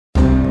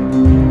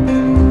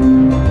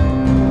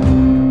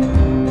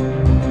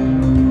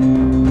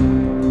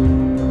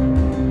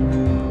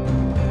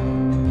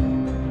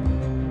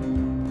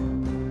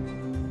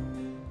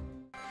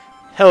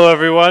Hello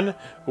everyone,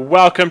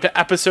 welcome to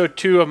episode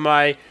 2 of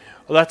my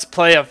Let's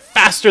Play of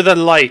Faster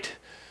Than Light.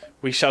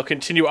 We shall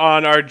continue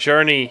on our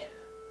journey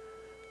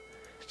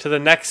to the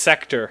next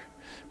sector.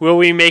 Will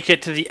we make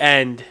it to the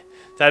end?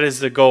 That is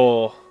the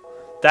goal.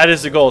 That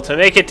is the goal, to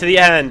make it to the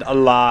end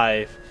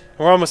alive.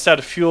 We're almost out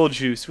of fuel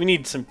juice. We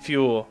need some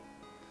fuel.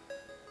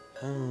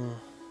 We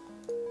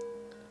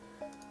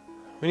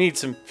need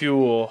some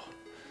fuel.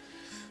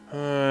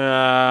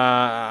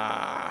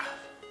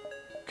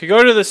 Could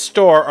go to the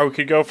store, or we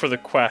could go for the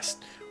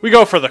quest. We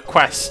go for the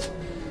quest.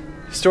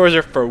 Stores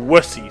are for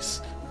wussies.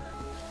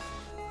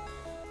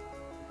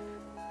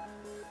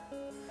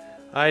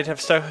 I'd have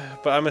stuff,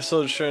 but I'm a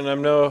soldier and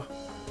I'm no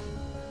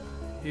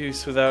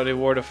use without a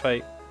war to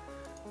fight.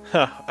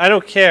 Huh, I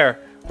don't care.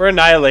 We're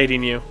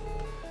annihilating you.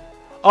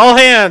 All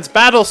hands!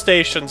 Battle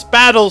stations!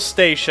 Battle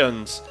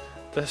stations!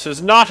 This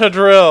is not a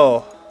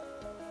drill.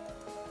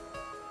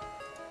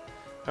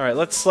 Alright,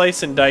 let's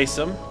slice and dice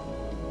them.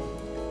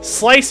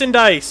 Slice and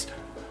dice!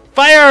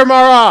 Fire,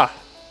 Mara!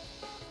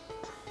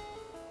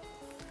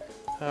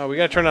 Oh, we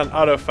gotta turn on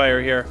auto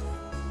fire here.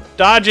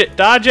 Dodge it!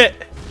 Dodge it!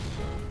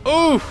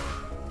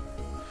 Oof!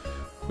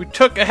 We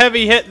took a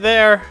heavy hit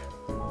there.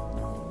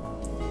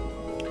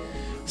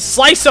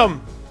 Slice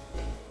them!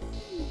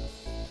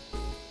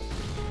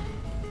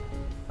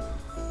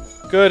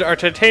 Good, our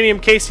titanium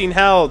casing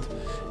held.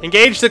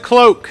 Engage the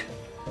cloak.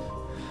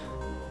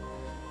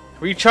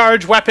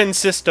 Recharge weapon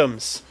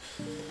systems.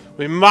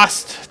 We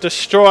must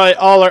destroy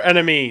all our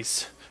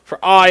enemies, for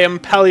I am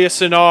Pelius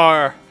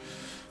Anar.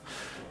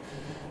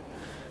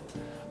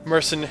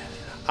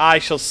 I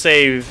shall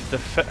save the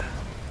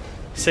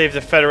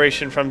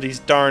Federation from these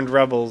darned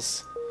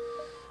rebels.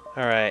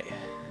 All right.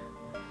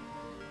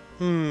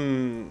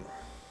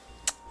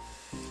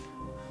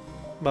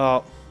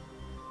 Well.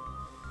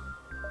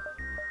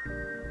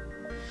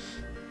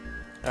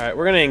 All right,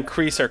 we're gonna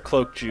increase our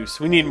cloak juice.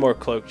 We need more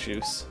cloak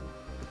juice.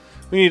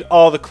 We need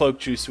all the cloak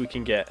juice we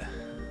can get.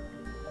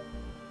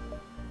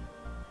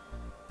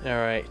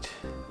 Alright.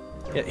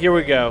 Yeah, here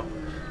we go.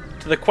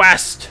 To the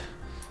quest!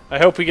 I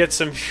hope we get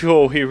some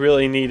fuel. We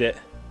really need it.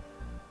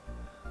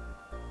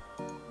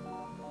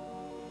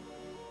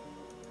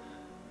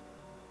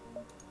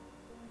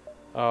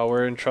 Oh,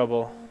 we're in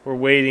trouble. We're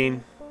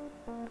waiting.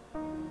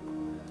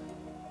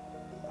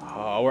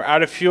 Oh, we're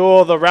out of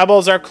fuel. The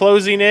rebels are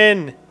closing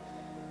in.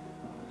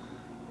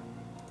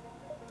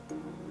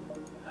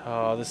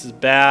 Oh, this is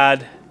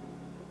bad.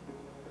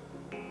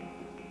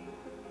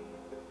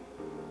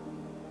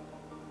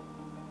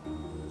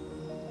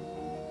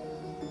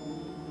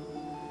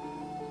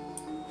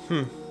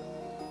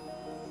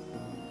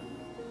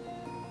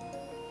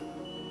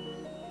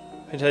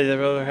 I tell you,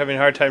 they're having a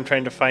hard time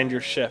trying to find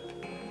your ship.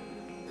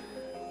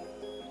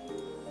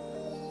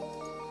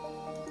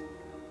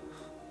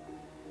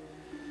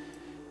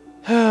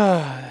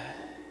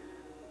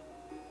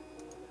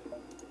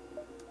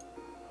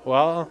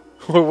 Well,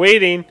 we're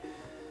waiting.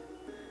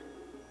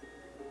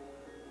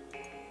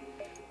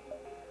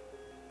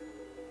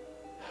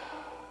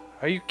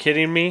 Are you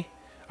kidding me?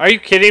 Are you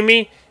kidding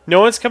me? No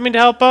one's coming to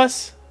help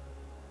us?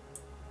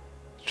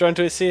 Trying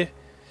to see.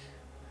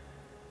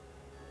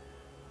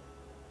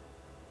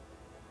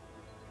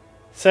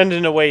 Send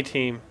an away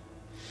team.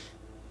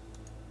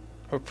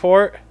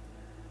 Report.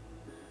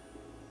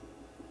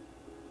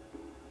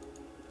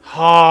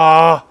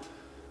 Ah,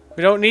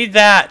 we don't need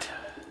that.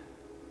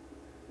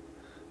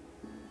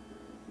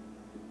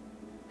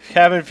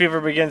 Cabin fever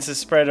begins to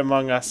spread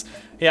among us.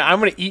 Yeah, I'm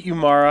gonna eat you,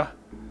 Mara.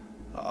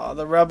 Oh,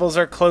 the rebels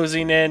are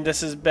closing in.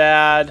 This is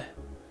bad.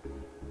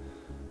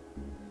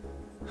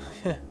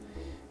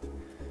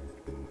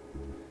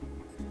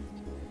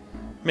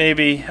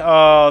 Maybe.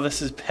 Oh,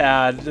 this is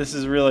bad. This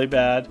is really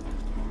bad.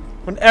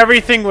 When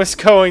everything was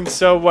going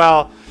so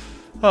well.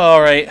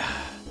 Alright.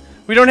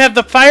 We don't have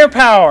the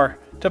firepower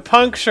to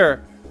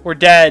puncture. We're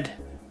dead.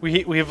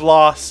 We've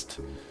lost.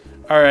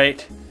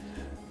 Alright.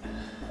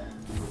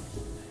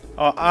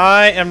 Oh,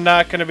 I am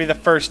not going to be the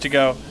first to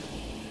go.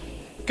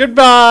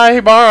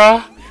 Goodbye,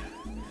 Mara.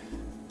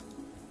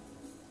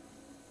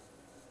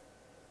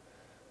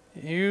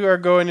 You are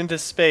going into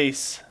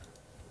space.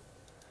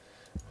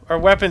 Our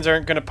weapons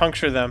aren't going to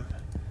puncture them.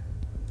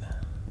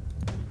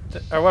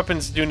 Our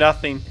weapons do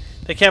nothing.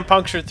 They can't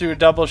puncture through a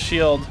double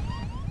shield.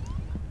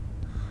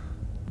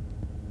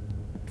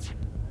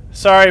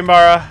 Sorry,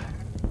 Mara.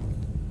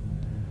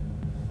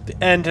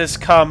 The end has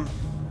come.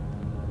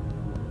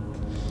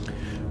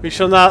 We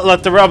shall not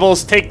let the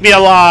rebels take me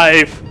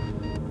alive.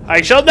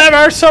 I shall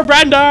never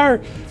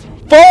surrender.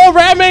 Full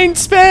ramming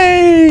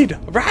speed.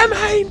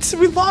 Ramming.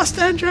 We lost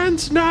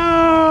engines.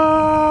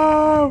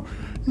 No.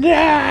 No.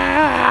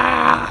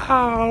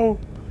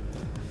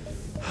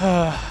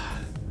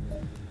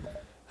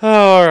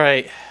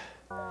 Alright.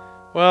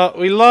 Well,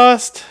 we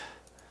lost.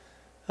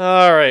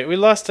 Alright, we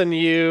lost on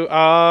you.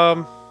 Alright.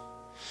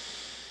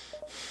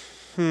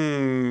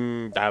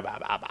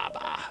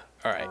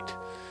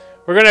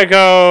 We're gonna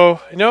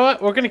go. You know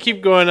what? We're gonna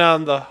keep going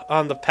on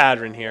the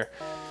pattern here.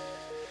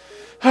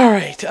 All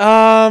right.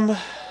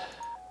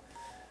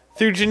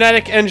 through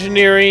genetic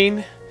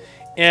engineering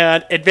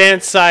and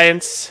advanced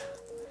science,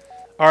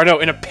 or no,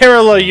 in a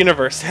parallel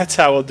universe, that's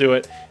how we'll do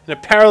it. In a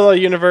parallel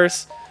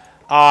universe,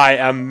 I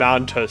am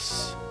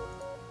Mantis.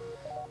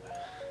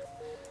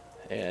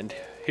 And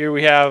here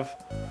we have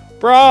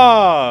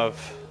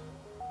Brav.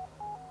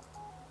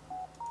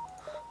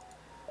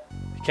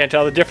 You can't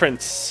tell the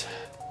difference.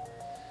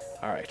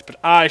 Alright, but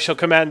I shall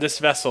command this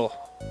vessel.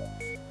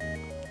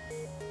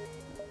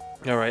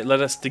 Alright,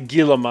 let us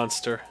degil a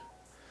monster.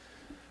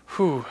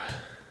 Whew.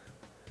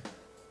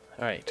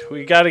 Alright,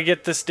 we gotta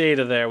get this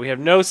data there. We have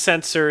no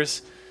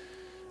sensors.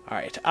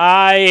 Alright,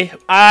 I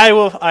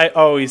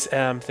always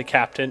am the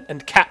captain,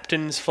 and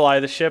captains fly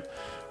the ship.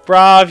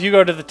 Brav, you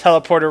go to the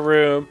teleporter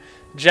room.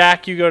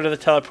 Jack, you go to the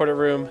teleporter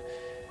room.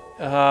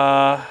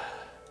 Yeah,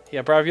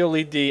 Brav, you'll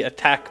lead the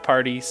attack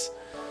parties.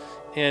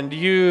 And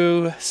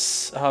you,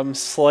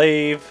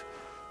 slave.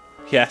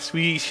 Yes,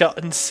 we shall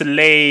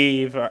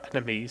enslave our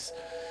enemies.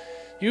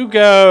 You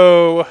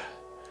go.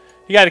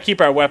 You gotta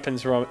keep our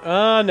weapons rolling.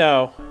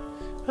 No.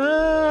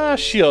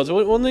 Shields.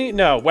 We'll need,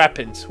 no,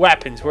 weapons.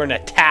 Weapons. We're an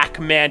attack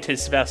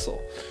mantis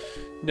vessel.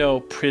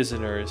 No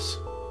prisoners.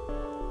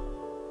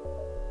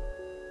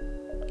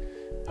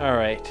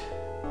 Alright.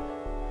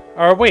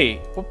 Or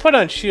wait, we'll put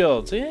on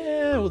shields.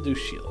 Yeah, we'll do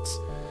shields.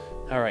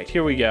 Alright,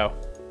 here we go.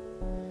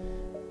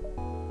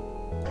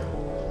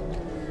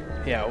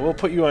 Yeah, we'll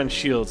put you on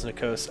shields,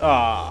 Nikos.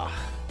 Ah,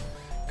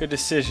 good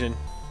decision.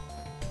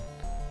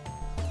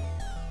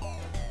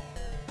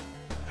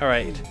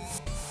 Alright.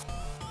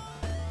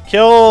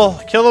 Kill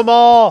them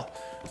all!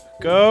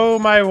 Go,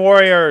 my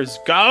warriors,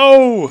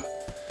 go!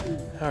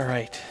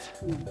 Alright.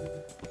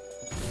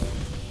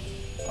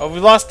 Oh, we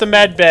lost the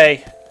med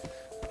bay.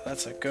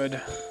 That's a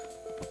good...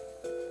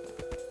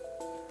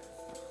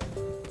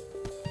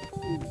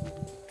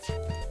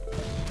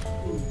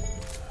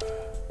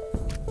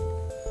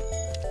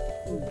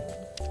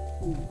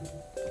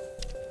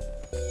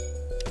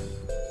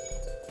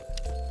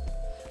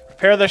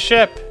 Repair the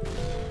ship.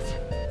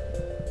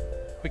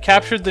 We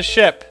captured the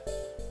ship.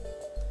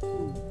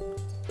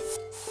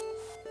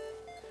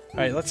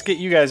 Alright, let's get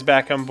you guys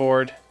back on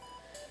board.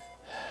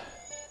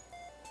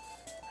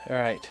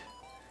 Alright.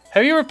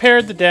 Have you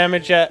repaired the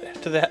damage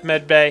yet to the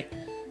med bay?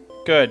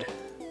 Good.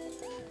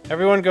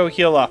 Everyone go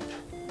heal up.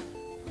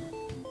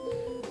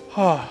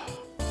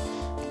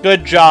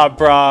 Good job,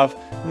 Brav.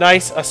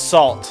 Nice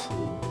assault.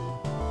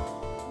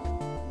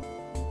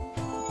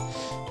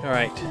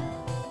 Alright.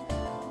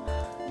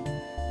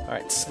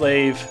 Alright,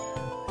 slave.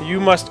 You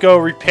must go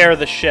repair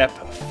the ship.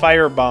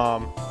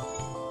 Firebomb.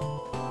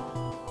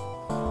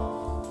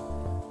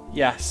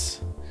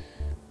 Yes.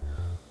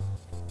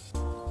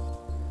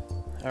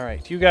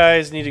 Alright, you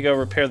guys need to go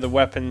repair the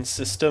weapons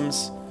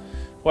systems.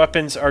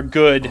 Weapons are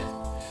good.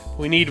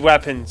 We need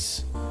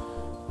weapons.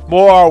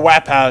 More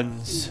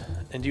weapons!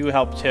 And you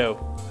help too.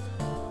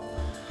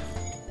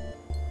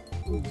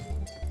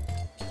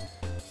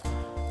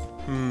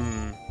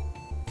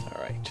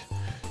 Alright.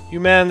 You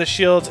man the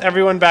shields.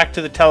 Everyone back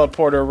to the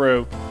teleporter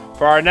room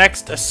for our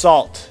next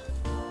assault.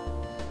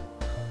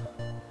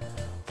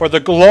 For the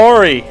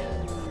glory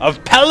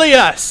of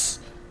Pelius!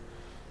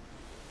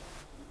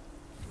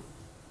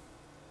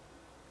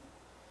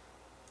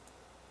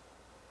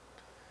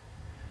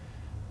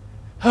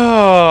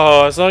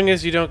 Oh, as long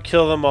as you don't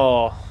kill them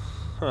all.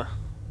 Huh.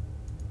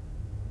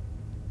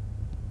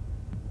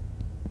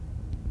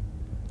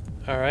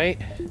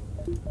 Alright.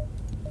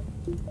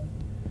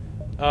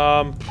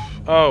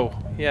 Oh,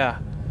 yeah.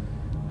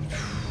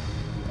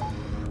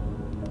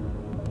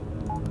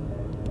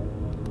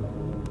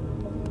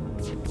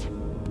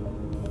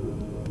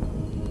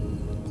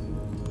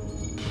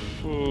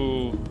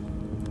 Ooh.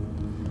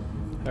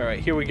 Alright,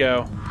 here we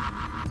go.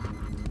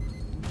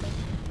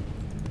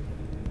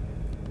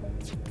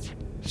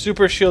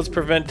 Super shields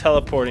prevent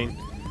teleporting.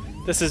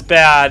 This is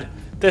bad.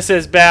 This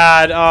is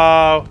bad.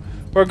 Oh,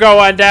 we're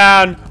going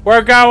down.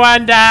 We're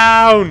going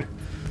down.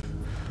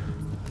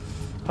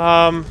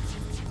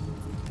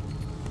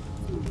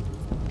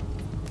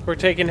 We're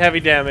taking heavy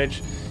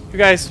damage. You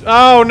guys.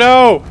 Oh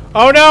no.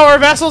 Oh no. Our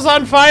vessel's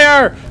on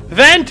fire.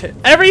 Vent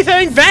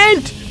everything.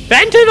 Vent.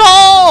 Vent it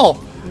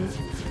all.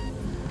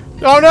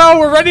 Oh no.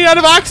 We're running out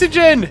of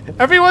oxygen.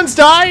 Everyone's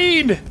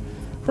dying.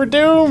 We're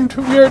doomed.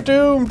 We are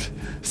doomed.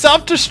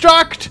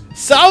 Self-destruct!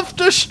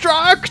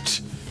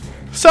 Self-destruct!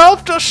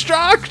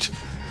 Self-destruct!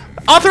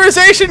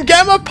 Authorization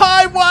Gamma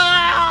Pi!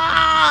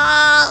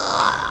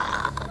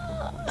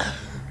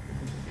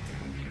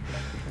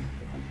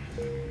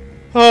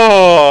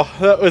 Oh,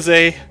 that was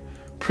a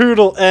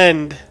brutal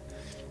end.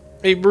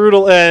 A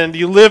brutal end.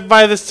 You live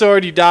by the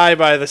sword, you die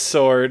by the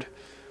sword.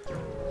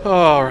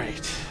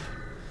 Alright.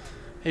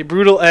 A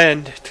brutal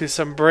end to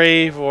some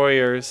brave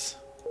warriors.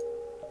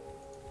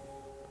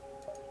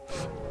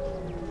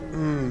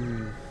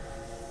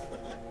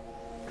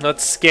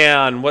 Let's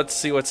scan. Let's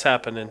see what's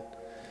happening.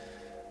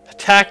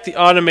 Attack the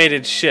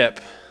automated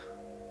ship.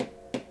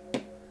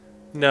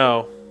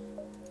 No.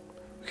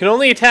 We can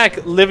only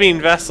attack living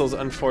vessels,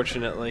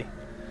 unfortunately.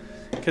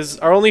 Because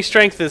our only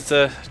strength is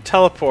the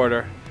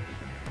teleporter.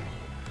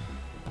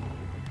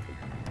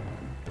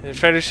 And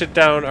try to shut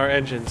down our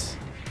engines.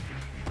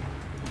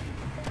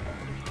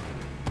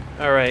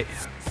 Alright.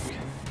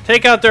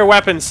 Take out their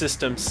weapon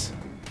systems.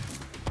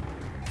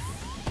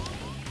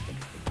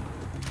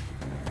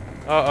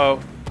 Uh-oh.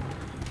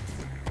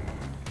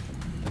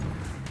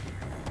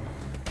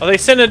 Oh, they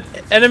sent an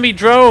enemy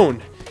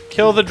drone!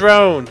 Kill the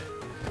drone!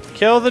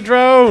 Kill the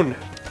drone!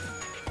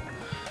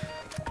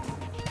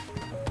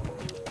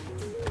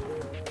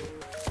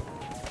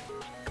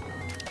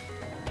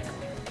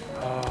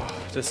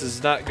 Oh, this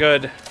is not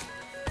good.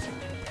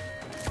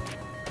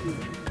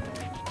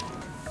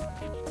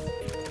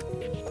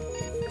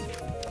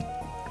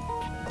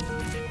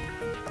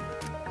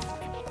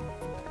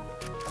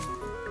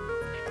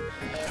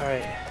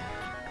 Alright.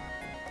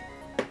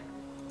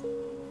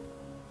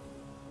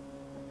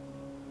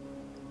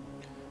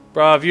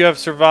 Brav, you have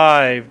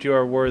survived. You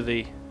are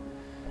worthy.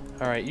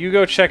 Alright, you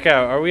go check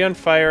out. Are we on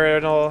fire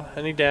at all?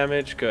 Any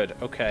damage? Good.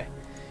 Okay.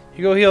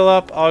 You go heal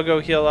up. I'll go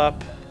heal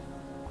up.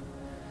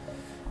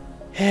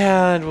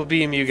 And we'll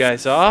beam you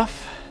guys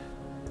off.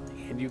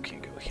 And you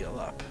can go heal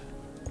up.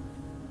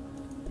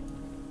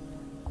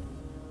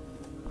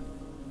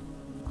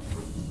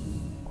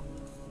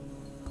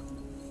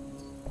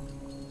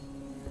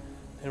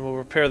 And we'll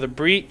repair the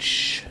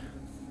breach.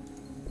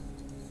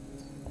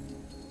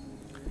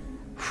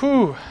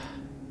 Whew.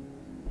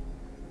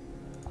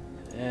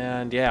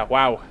 And yeah,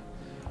 wow.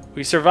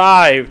 We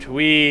survived.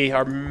 We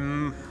are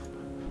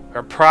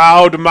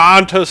proud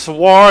Mantis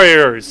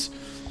warriors.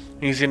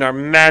 Using our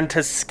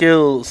Mantis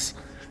skills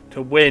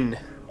to win.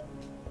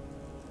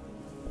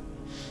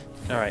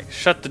 Alright,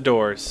 shut the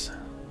doors.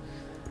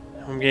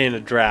 I'm getting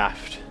a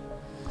draft.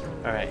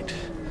 Alright.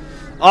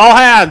 All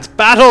hands!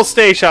 Battle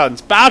stations!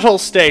 Battle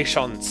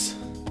stations!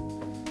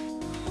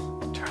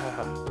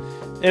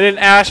 In an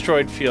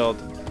asteroid field.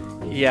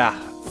 Yeah,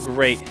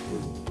 great.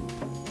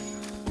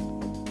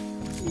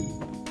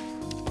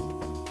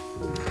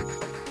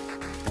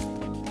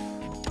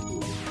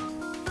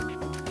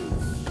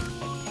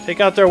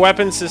 Take out their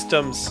weapon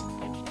systems.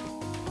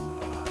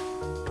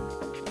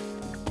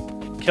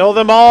 Kill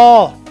them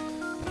all!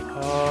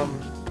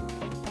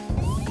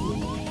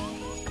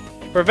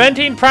 We're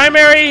venting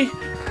primary!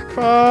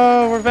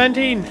 Oh, we're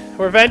venting!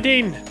 We're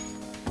venting!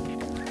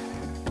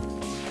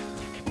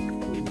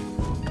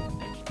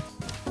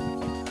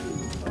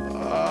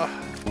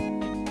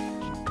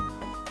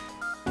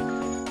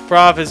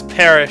 Brav has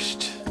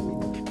perished.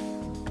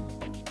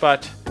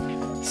 But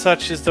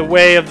such is the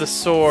way of the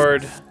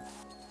sword.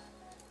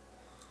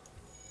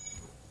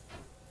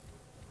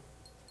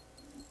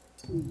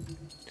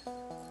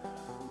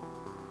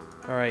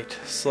 Alright,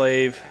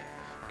 slave.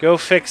 Go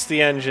fix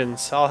the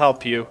engines. I'll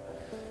help you.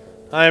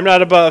 I am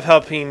not above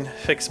helping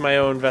fix my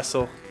own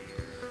vessel.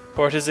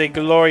 For it is a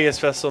glorious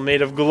vessel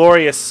made of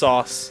glorious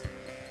sauce.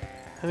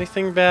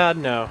 Anything bad?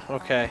 No.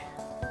 Okay.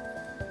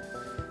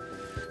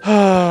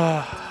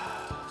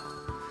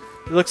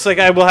 It looks like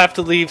I will have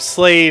to leave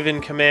Slave in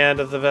command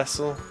of the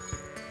vessel.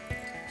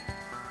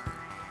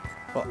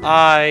 Well,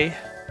 I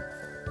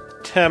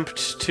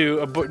attempt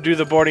to do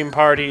the boarding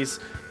parties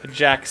with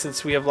Jack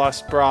since we have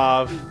lost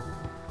Brav.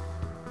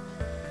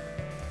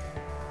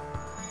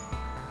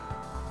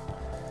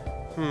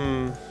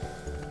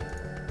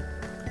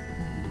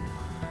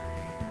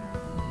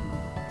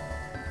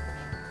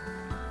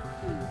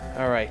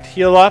 Alright,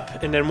 heal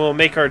up, and then we'll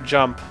make our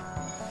jump.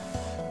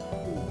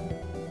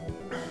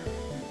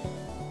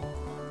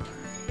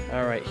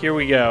 Alright, here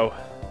we go.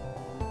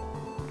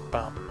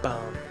 Bum,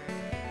 bum.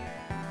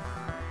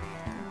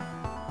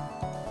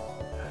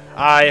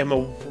 I am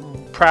a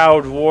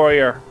proud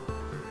warrior.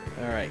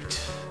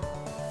 Alright.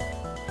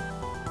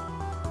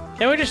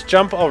 Can't we just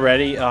jump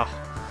already? Ugh.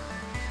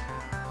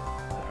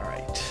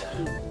 Alright.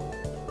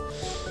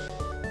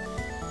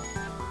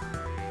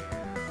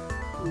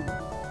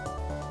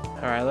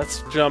 Alright,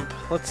 let's jump.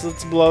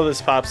 Let's blow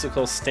this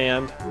popsicle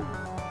stand.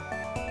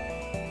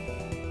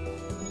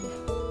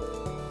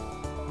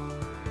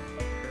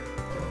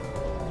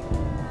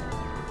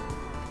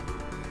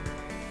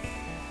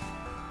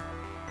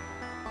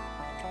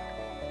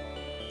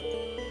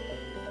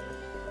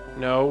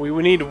 No, we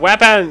need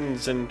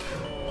weapons and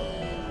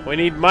we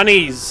need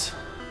monies.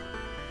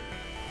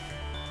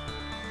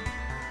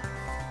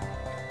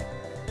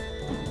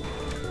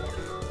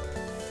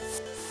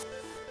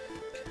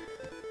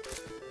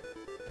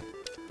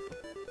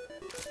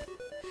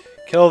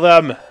 Kill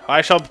them.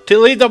 I shall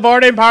lead the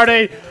boarding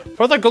party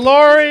for the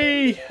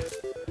glory.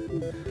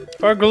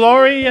 For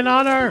glory and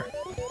honor.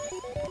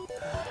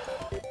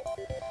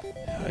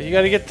 You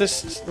gotta get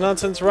this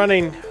nonsense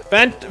running.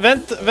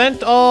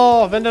 Vent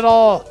all. Vent it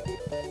all.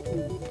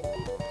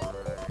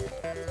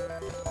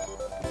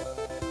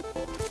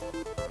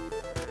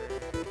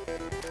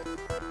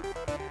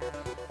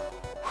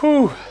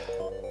 Whew.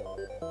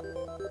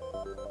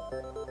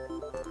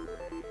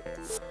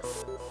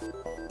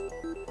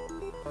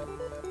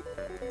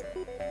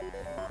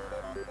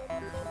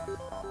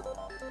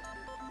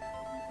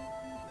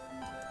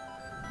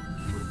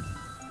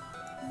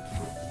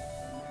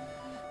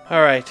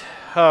 All right.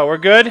 Oh, we're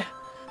good?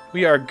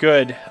 We are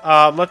good.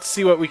 Let's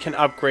see what we can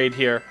upgrade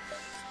here.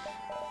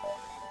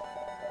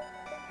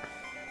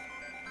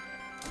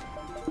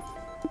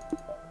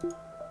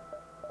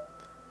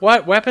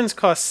 What? Weapons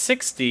cost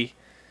 60?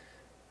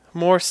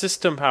 More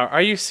system power.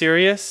 Are you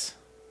serious?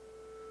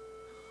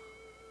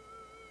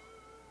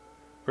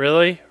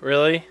 Really?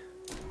 Really?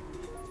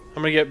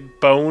 I'm gonna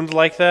get boned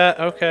like that?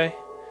 Okay.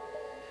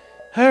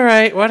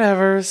 Alright,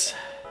 whatevers.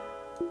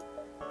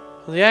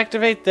 We'll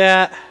deactivate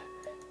that.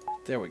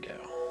 There we go.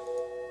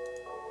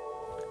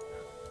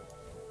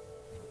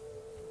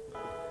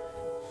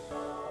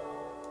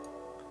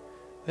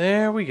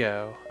 There we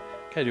go.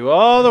 Gotta do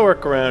all the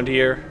work around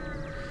here.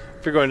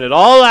 Figuring it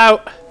all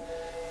out.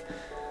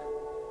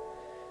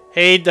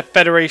 Aid the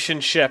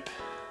Federation ship.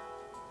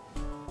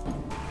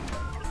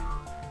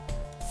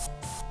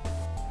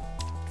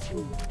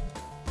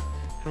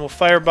 And we'll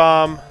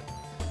firebomb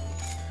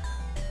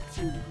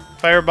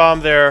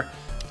their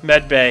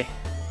med bay.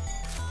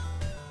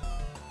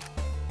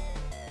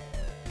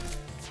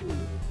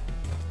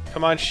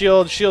 Come on,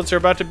 shields. Shields are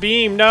about to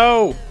beam.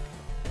 No!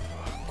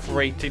 Oh,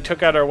 great, they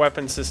took out our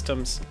weapon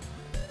systems.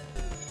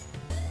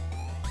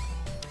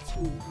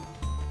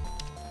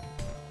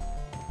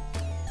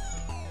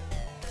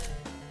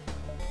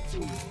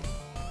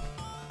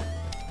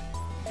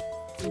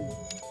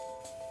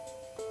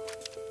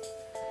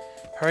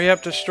 Hurry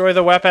up, destroy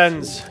the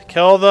weapons.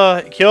 Kill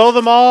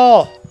them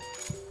all.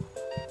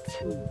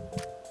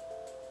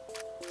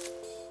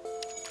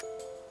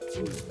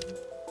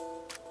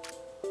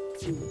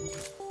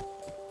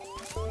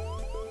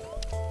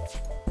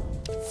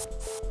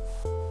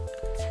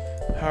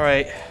 All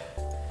right.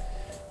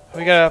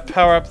 We gotta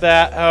power up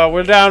that. Oh,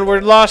 we're down.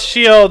 We're lost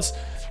shields.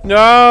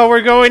 No,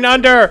 we're going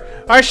under.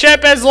 Our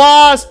ship is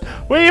lost.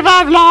 We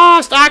have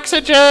lost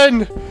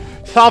oxygen.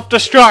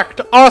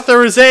 Self-destruct.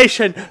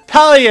 Authorization.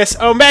 Pelius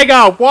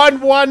Omega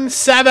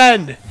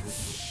 117.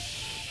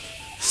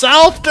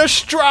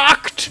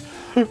 Self-destruct.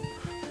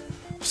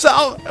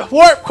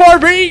 Warp core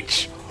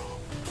breach.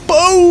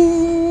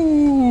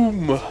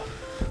 Boom.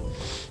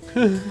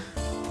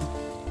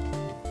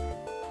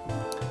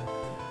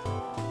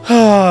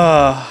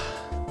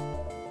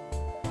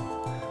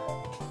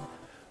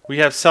 We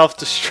have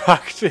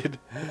self-destructed.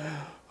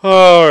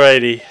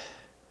 Alrighty.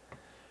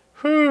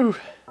 Whew.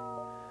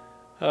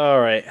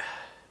 Alright.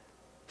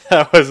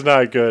 That was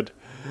not good.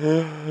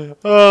 Oh,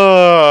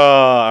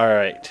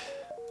 alright.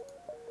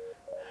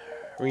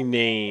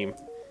 Rename.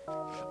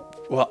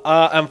 Well,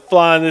 I'm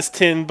flying this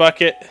tin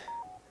bucket.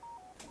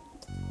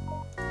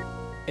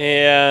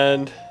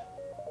 And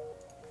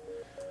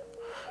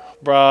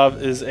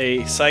Brav is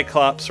a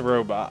Cyclops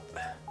robot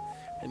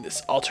in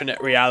this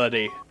alternate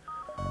reality.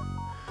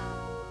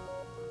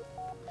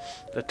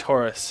 The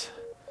Taurus.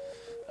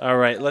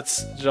 Alright,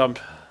 let's jump.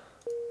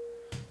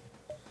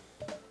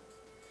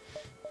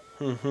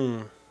 We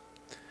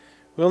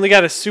only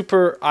got a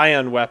super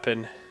ion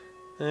weapon.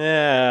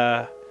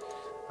 Yeah.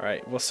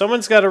 Alright, well,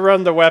 someone's got to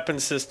run the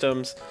weapon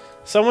systems.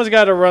 Someone's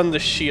got to run the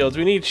shields.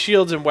 We need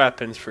shields and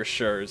weapons for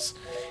sure. And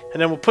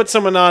then we'll put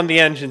someone on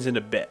the engines in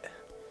a bit.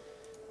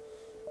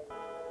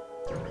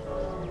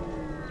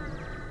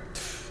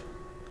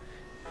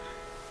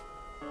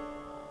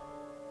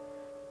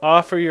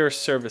 Offer your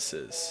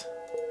services.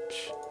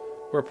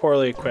 We're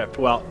poorly equipped.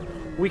 Well,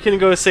 we can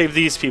go save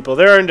these people.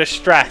 They're in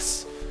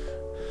distress.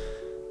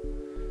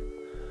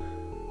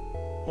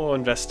 We'll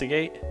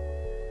investigate.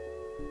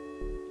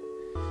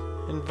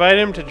 Invite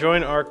him to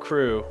join our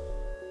crew.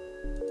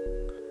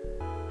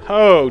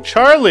 Oh,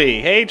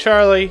 Charlie! Hey,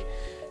 Charlie.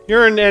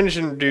 You're in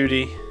engine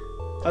duty.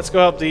 Let's go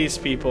help these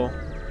people.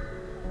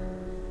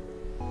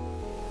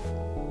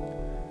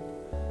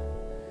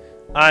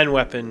 Ion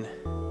weapon.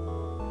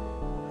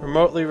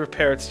 Remotely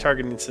repair its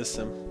targeting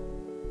system.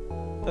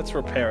 Let's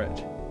repair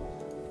it.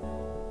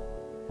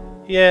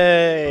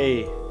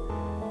 Yay!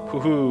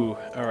 Woohoo!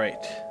 All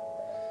right.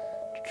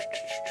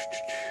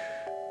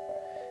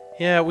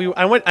 Yeah,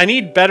 I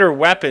need better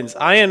weapons.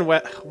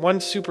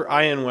 One super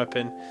ion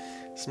weapon.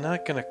 It's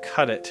not gonna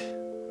cut it.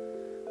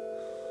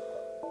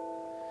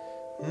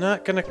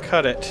 Not gonna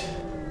cut it.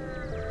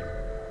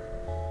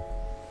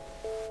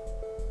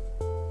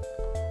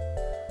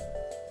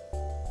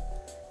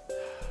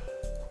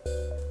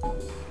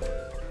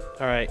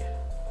 Alright.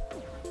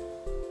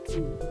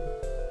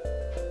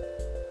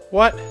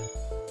 What?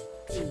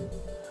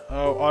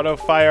 Oh, auto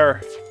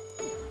fire.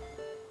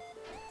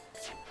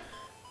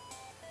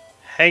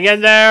 Hang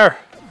in there!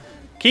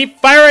 Keep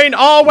firing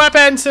all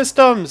weapon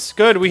systems!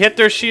 Good, we hit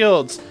their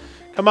shields.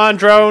 Come on,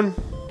 drone.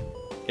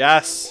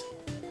 Yes.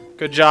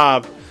 Good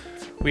job.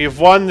 We have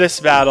won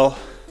this battle.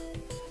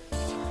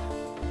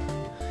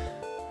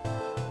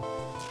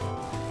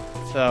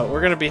 So,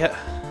 we're gonna be...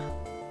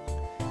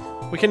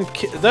 We can...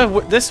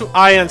 This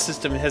ion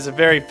system has a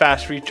very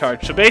fast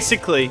recharge. So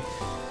basically,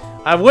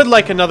 I would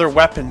like another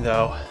weapon,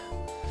 though.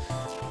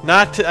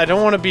 I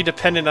don't want to be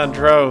dependent on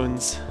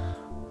drones.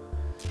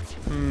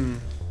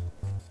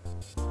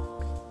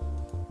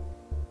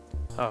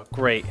 Oh,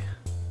 great.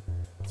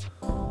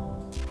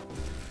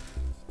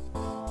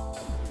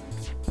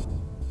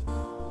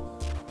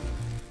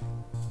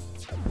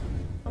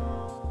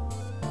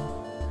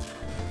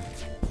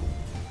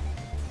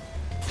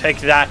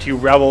 Take that, you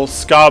rebel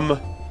scum!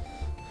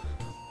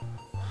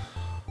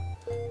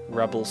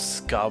 Rebel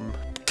scum.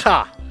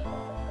 Ta!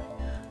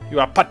 You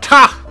are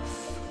pata!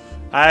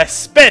 I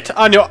spit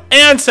on your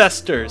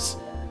ancestors!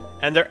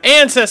 And their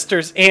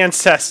ancestors'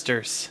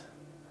 ancestors!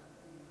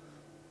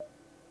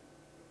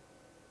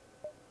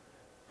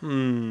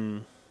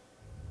 You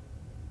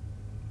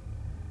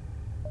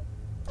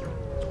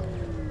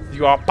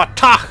are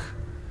pata!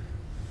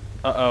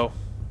 Uh-oh.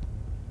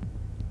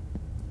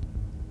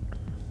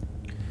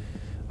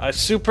 A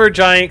super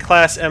giant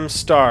class M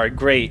star.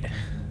 Great.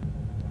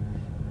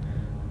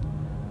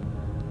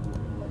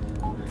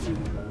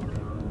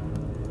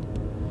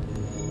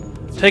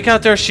 Take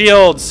out their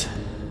shields.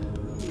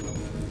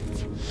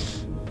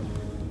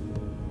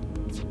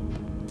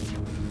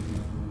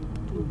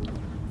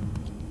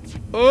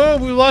 Oh,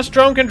 we lost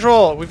drone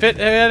control. We've had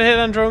a hit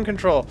on drone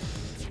control.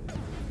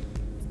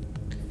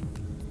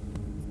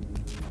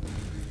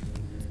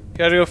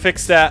 Gotta go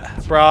fix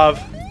that,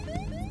 Brav.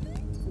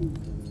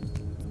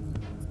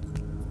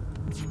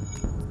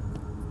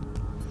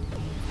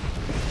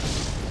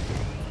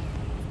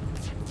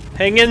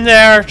 Hang in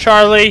there,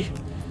 Charlie.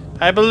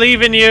 I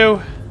believe in you.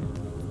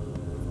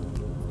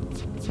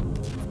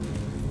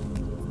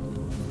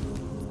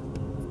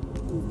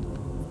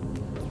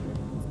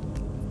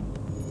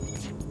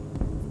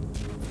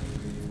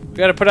 We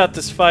gotta put out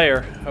this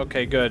fire.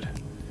 Okay, good.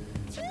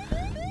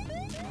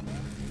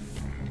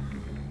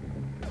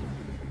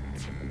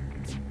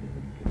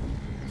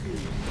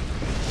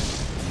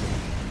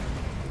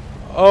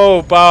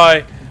 Oh,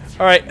 bye.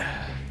 Alright.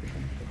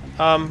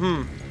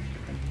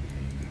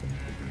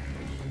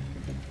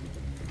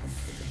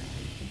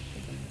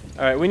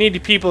 Alright, we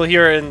need people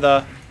here in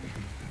the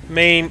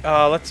main...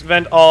 let's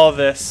vent all of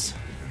this.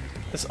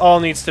 This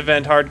all needs to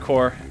vent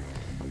hardcore.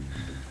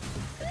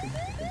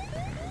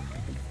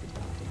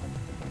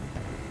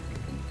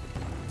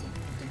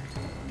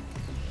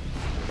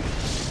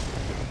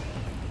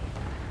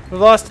 We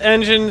lost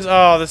engines.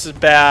 Oh, this is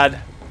bad.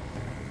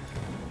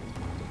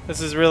 This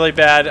is really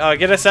bad.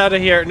 Get us out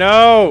of here.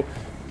 No!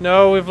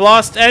 No, we've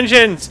lost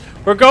engines!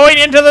 We're going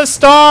into the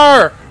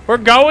star! We're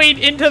going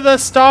into the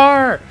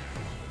star!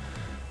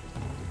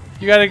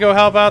 You gotta go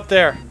help out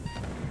there.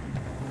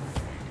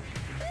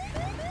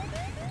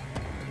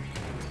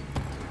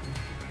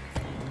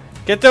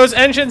 Get those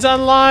engines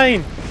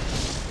online!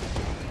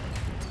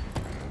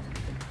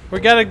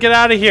 We gotta get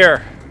out of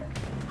here.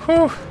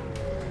 Whew.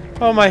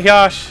 Oh my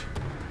gosh.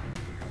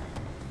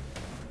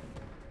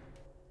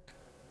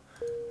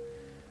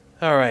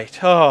 Alright.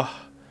 Oh.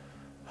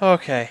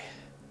 Okay.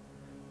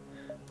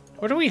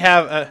 What do we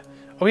have?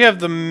 Oh, we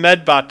have the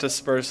medbot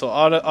dispersal.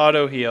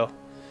 Auto heal.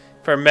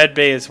 If our med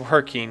bay is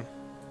working.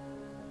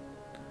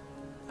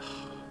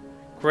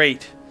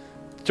 Great.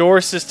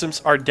 Door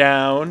systems are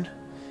down.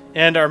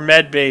 And our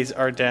med bays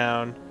are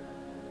down.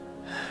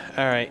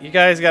 Alright. You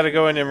guys gotta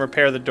go in and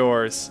repair the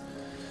doors.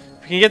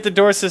 If we can get the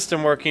door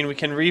system working, we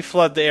can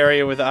reflood the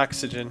area with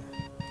oxygen.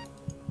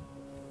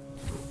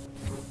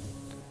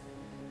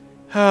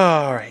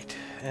 Alright.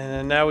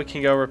 And now we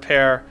can go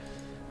repair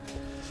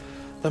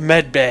the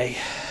med bay.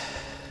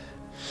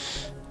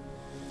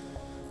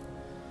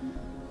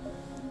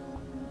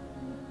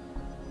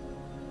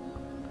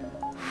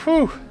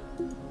 Whew.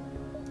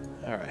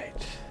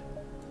 Alright.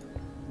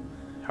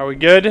 Are we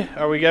good?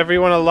 Are we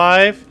everyone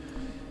alive?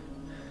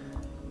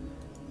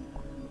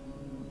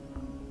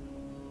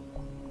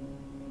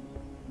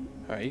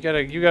 Alright,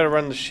 you gotta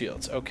run the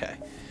shields. Okay.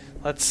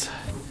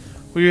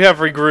 We have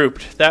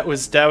regrouped. That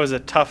was a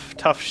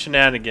tough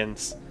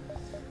shenanigans.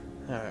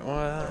 Alright,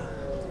 well,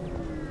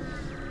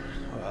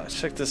 let's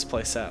check this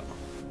place out.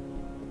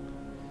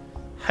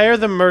 Hire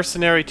the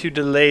mercenary to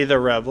delay the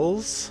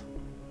rebels.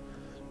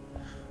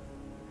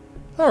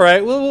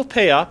 Alright, well, we'll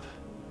pay up.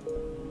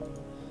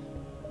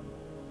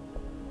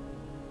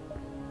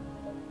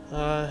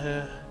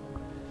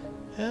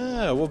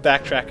 We'll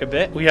backtrack a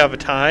bit. We have a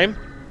time,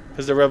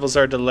 because the rebels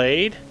are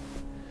delayed.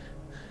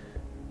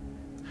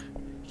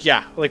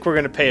 Yeah, like we're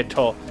gonna pay a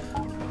toll.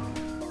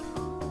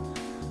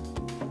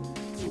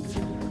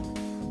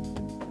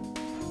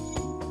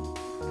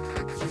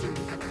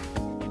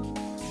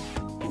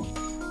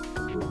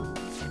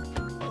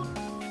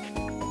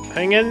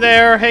 Hang in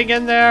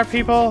there,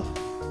 people.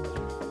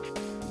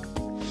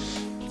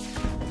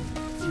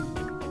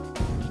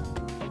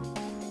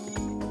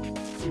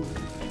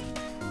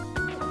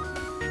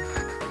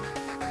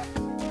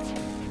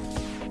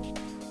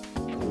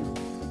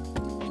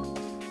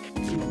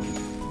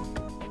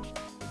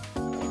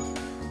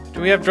 Do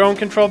we have drone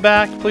control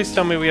back? Please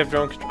tell me we have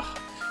drone control.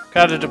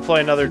 Gotta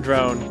deploy another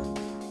drone.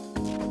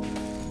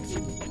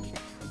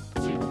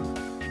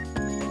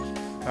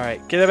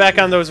 Alright, get it back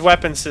on those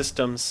weapon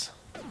systems.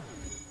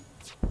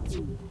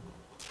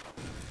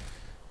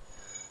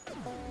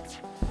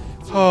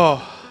 Oh.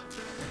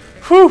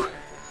 Whew!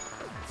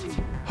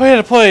 We had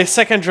to deploy a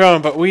second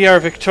drone, but we are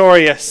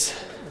victorious.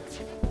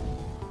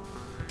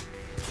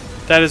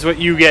 That is what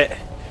you get.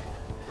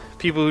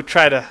 People who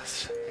try to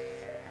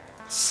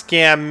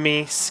scam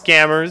me.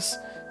 Scammers.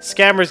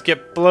 Scammers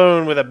get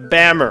blown with a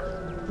bammer.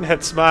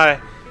 That's my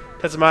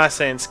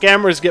saying.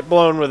 Scammers get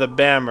blown with a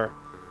bammer.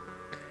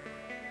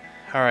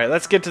 Alright,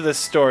 let's get to this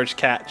storage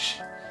catch.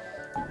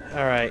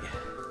 Alright.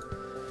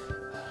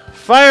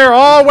 Fire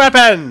all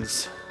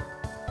weapons!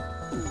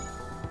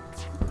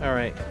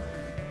 Alright.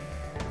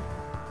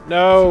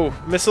 No!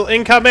 Missile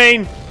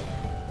incoming!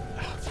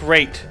 Oh,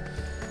 great.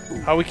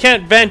 Oh, we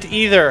can't vent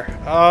either.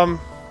 You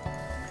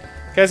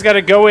guys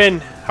gotta go in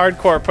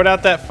hardcore. Put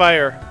out that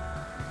fire.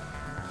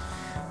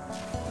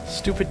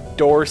 Stupid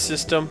door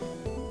system.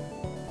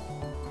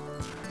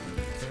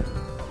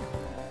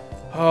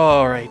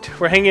 Alright,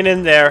 we're hanging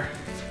in there.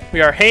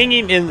 We are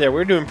hanging in there.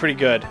 We're doing pretty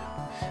good.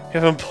 We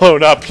haven't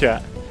blown up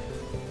yet.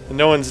 And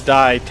no one's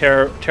died.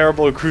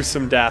 Terrible,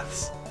 gruesome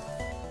deaths.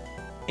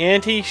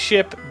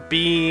 Anti-ship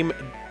beam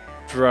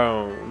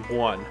drone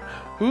 1.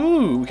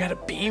 Ooh, we got a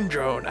beam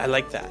drone. I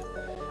like that.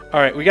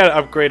 Alright, we gotta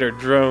upgrade our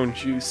drone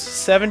juice.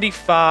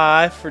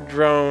 75 for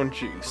drone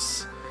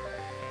juice.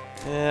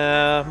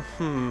 Oh,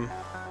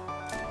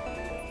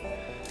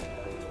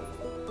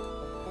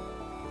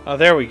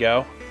 there we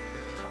go.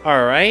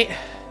 Alright.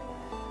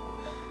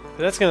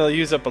 That's gonna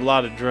use up a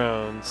lot of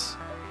drones.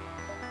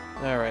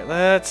 Alright,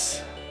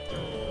 let's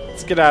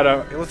get out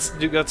of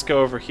let's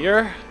go over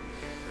here.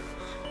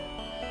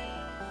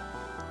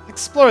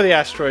 Explore the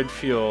asteroid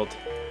field.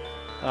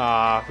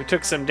 Ah, we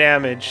took some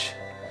damage.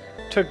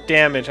 Took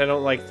damage, I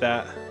don't like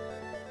that.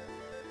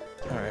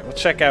 Alright, we'll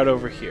check out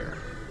over here.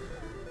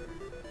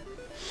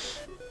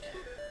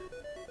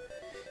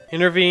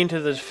 Intervene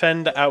to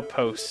defend the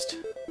outpost.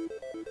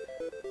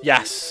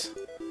 Yes!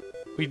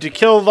 We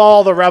killed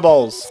all the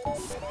rebels!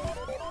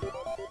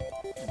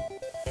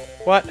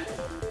 What?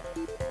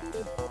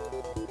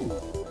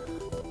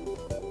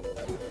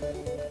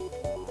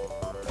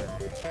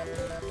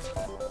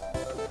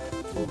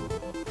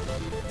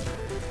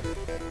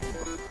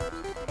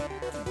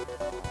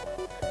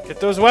 Get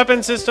those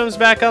weapon systems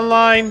back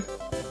online!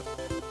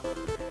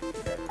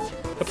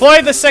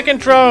 Deploy the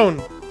second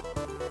drone!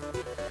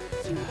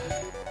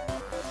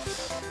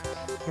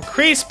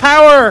 Increase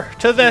power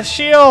to the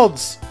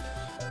shields!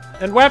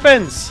 And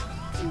weapons!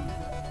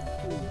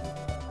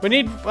 We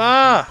need...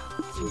 Ah!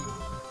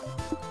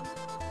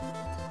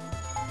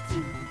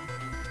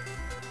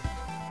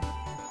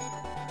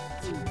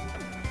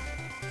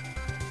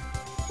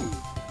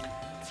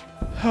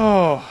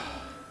 Oh.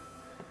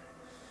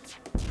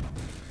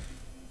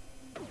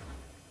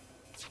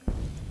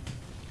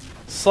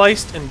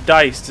 Sliced and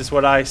diced is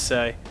what I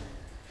say.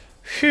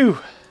 Phew.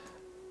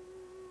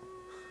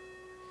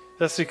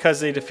 That's because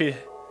they defeated...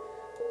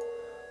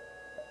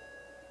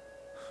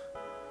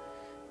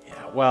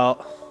 Yeah,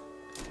 well...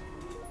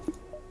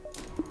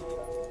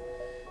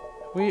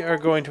 We are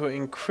going to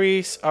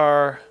increase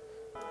our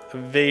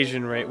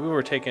evasion rate. We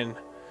were taking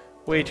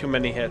way too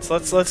many hits.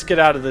 Let's get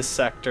out of this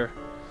sector.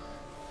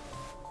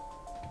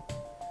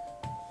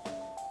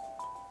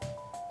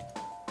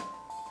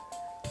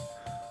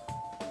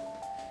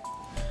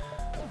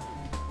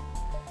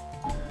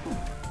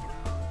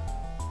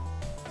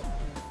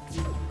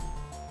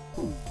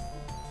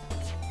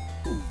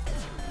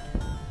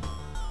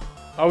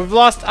 Oh, we've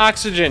lost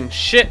oxygen.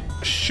 Shit.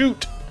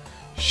 Shoot.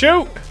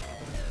 Shoot!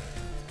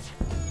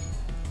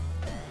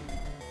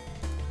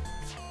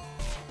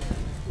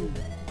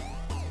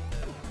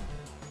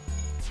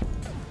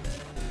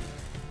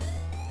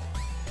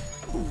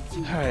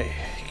 Alright.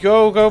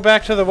 Go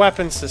back to the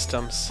weapon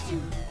systems.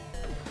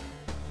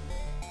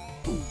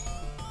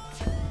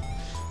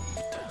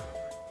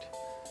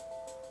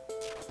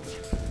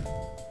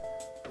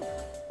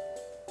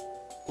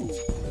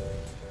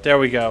 There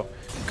we go.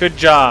 Good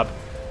job.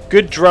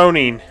 Good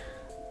droning.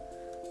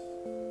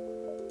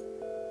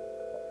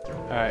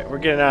 Alright, we're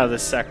getting out of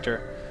this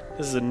sector.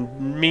 This is a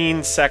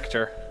mean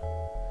sector.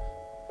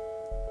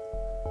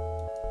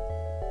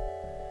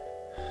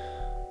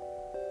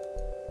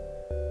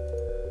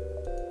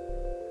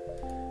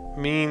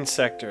 Mean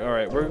sector.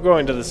 Alright, we're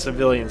going to the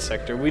civilian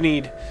sector. We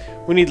need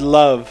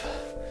love.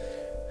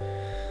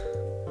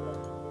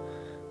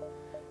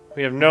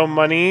 We have no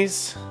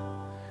monies.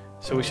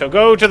 So we shall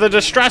go to the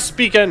distress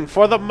beacon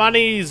for the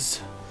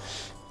monies.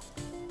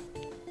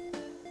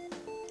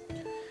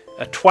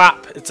 A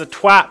twap. It's a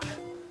twap.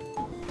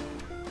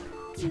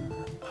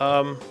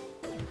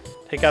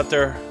 Take out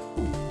their...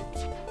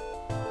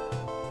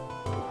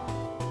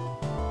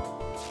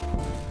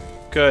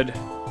 Good.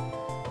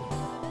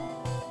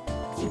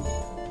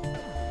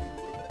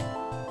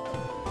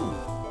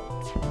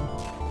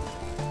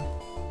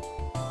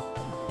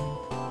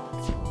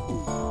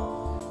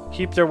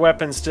 Keep their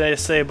weapons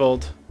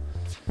disabled.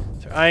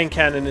 Their ion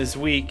cannon is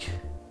weak.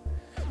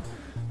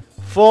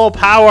 Full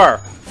power!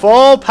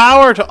 Full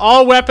power to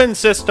all weapon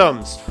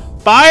systems!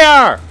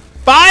 Fire!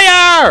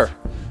 Fire!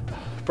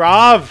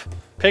 Brav!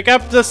 Pick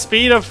up the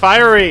speed of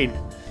firing!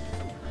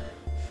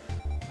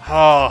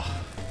 Oh.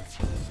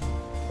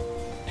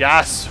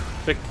 Yes!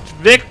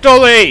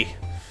 Victory!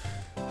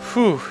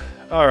 Whew.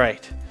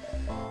 Alright.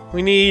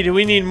 We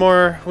need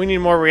more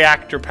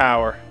reactor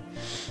power.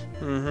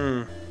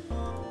 Mm-hmm.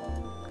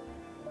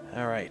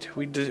 Alright.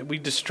 We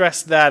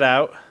distressed that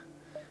out.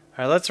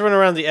 Alright, let's run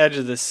around the edge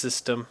of this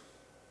system.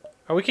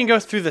 Or we can go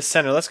through the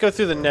center. Let's go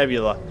through the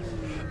nebula.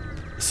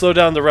 Slow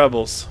down the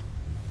rebels.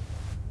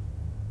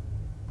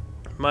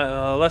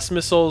 Less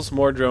missiles,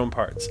 more drone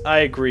parts. I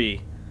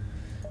agree.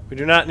 We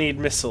do not need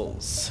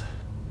missiles.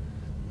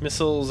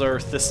 Missiles are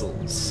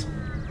thistles.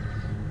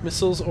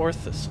 Missiles or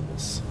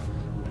thistles.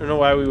 I don't know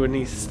why we would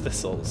need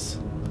thistles.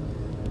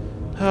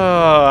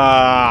 Alright.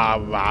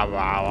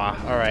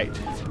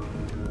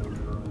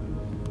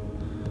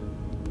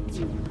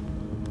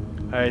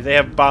 Alright, they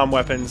have bomb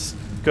weapons.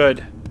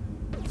 Good.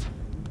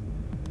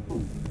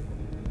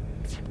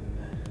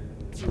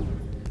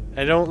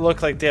 They don't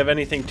look like they have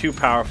anything too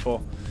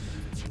powerful.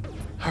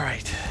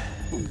 Alright.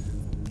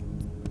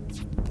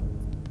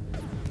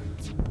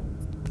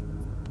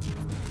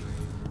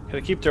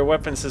 Gotta keep their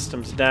weapon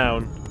systems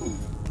down.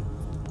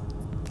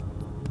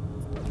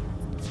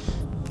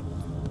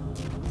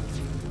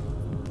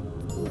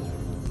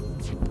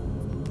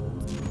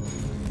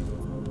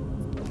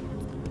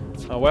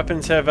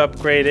 Weapons have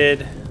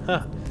upgraded.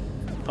 Huh.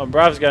 Oh,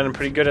 Brav's gotten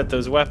pretty good at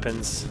those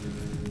weapons.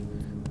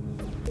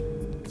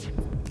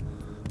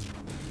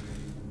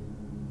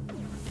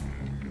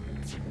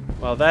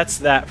 Well, that's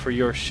that for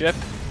your ship.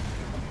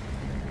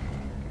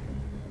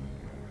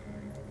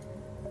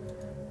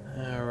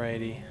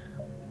 Alrighty.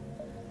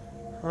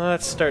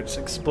 Let's start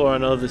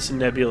exploring all this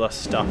nebula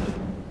stuff.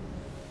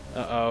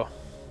 Uh-oh.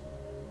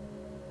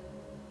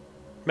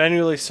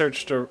 Manually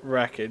search the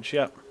wreckage,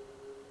 yep.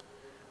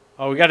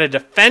 Oh, we got a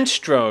defense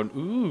drone.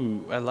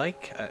 Ooh, I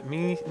like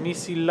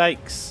Missy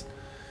likes.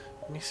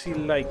 Missy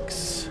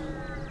likes.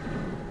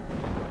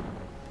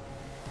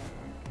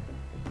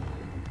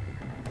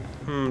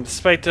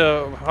 Despite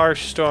the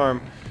harsh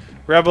storm,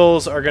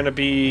 rebels are gonna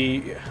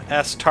be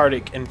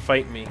Astartic and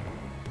fight me.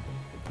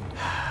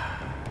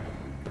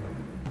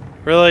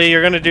 Really?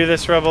 You're gonna do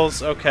this,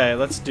 rebels? Okay,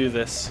 let's do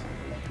this.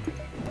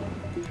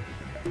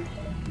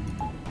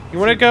 You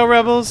wanna go,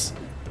 rebels?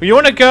 You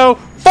wanna go?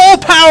 Full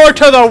power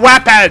to the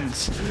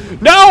weapons!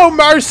 No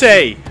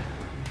mercy!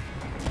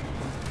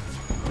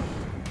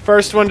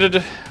 First one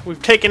to...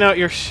 We've taken out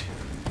your...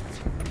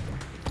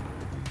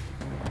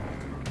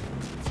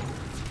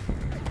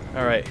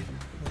 Alright.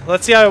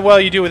 Let's see how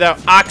well you do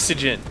without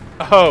oxygen.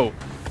 Oh.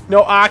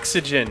 No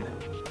oxygen.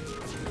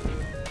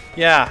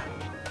 Yeah.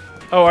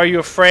 Oh, are you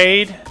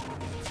afraid?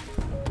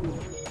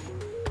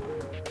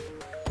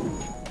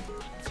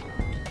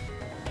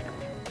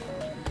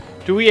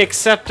 Do we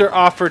accept their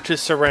offer to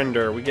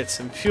surrender? We get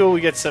some fuel,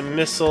 we get some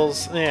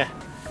missiles. Eh.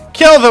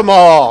 Kill them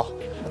all!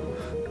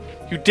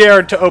 You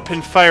dared to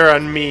open fire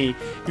on me.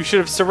 You should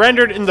have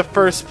surrendered in the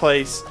first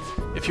place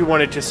if you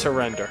wanted to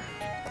surrender.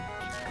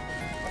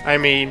 I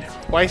mean,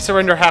 why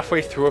surrender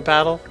halfway through a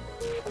battle?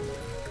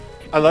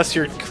 Unless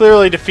you're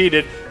clearly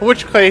defeated, in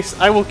which case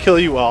I will kill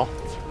you all.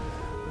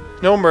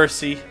 No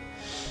mercy.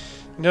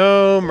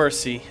 No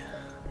mercy.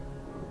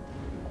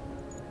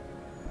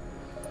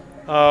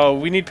 Oh,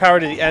 we need power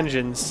to the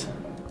engines.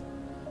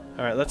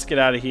 Alright, let's get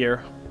out of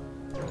here.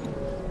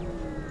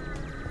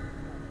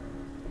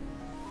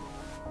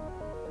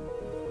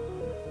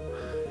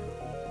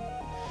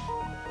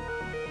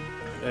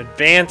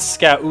 Advanced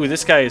scout. Ooh,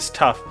 this guy is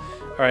tough.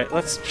 Alright,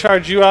 let's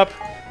charge you up.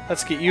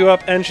 Let's get you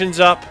up.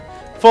 Engines up.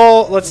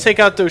 Full. Let's take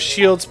out those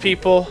shields,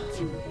 people.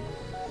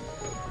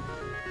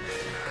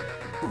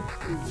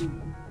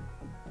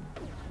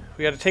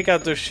 We gotta take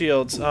out those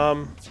shields.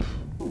 Oh,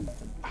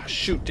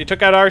 shoot, they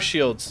took out our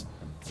shields.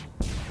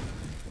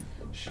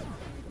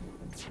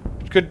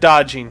 Good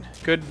dodging.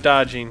 Good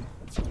dodging.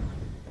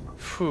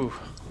 Phew.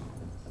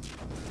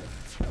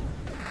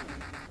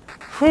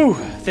 Whew.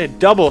 They had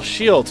double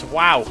shields.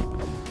 Wow.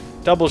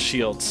 Double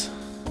shields.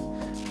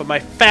 But my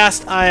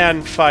fast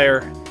ion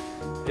fire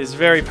is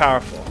very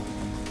powerful.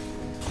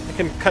 I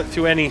can cut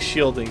through any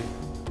shielding.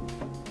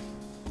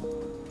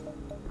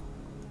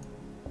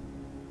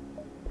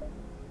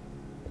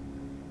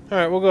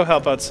 Alright, we'll go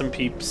help out some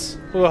peeps.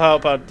 We'll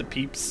help out the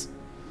peeps.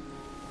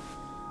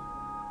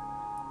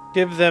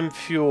 Give them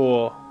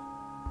fuel.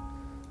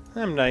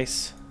 I'm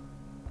nice.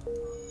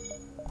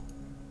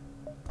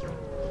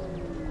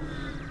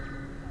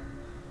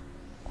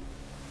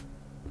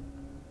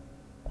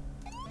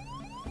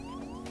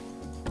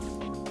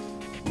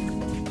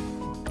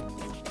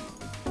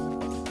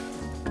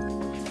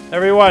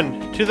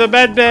 Everyone, to the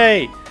med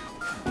bay!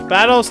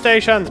 Battle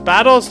stations!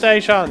 Battle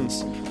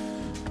stations!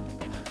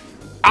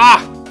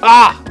 Ah!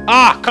 Ah!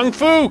 Ah! Kung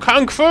Fu!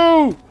 Kung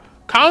Fu!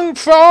 Kung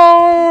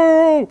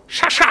Fu!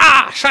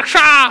 Sha-sha!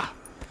 Sha-sha!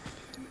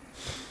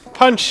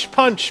 Punch!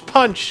 Punch!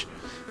 Punch!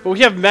 But we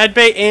have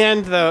medbay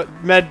and the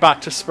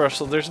medbot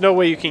dispersal. There's no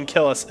way you can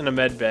kill us in a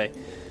medbay.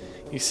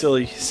 You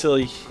silly,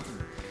 silly,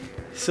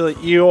 silly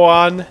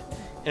Ewan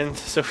and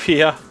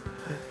Sophia.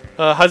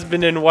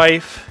 Husband and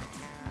wife.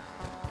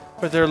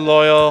 With their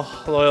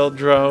loyal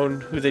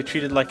drone, who they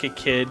treated like a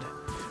kid.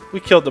 We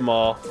killed them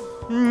all.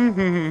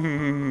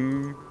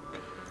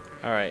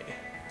 Alright.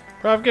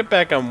 Rob, get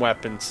back on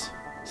weapons.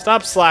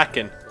 Stop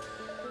slacking.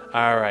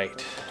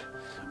 Alright.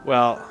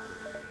 Well.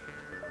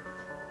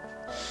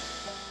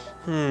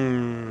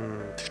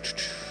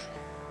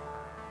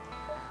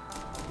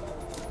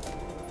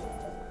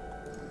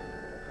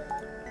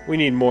 We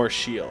need more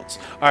shields.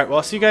 Alright, well,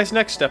 I'll see you guys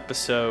next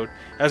episode.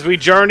 As we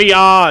journey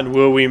on,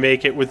 will we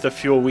make it with the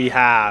fuel we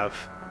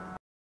have?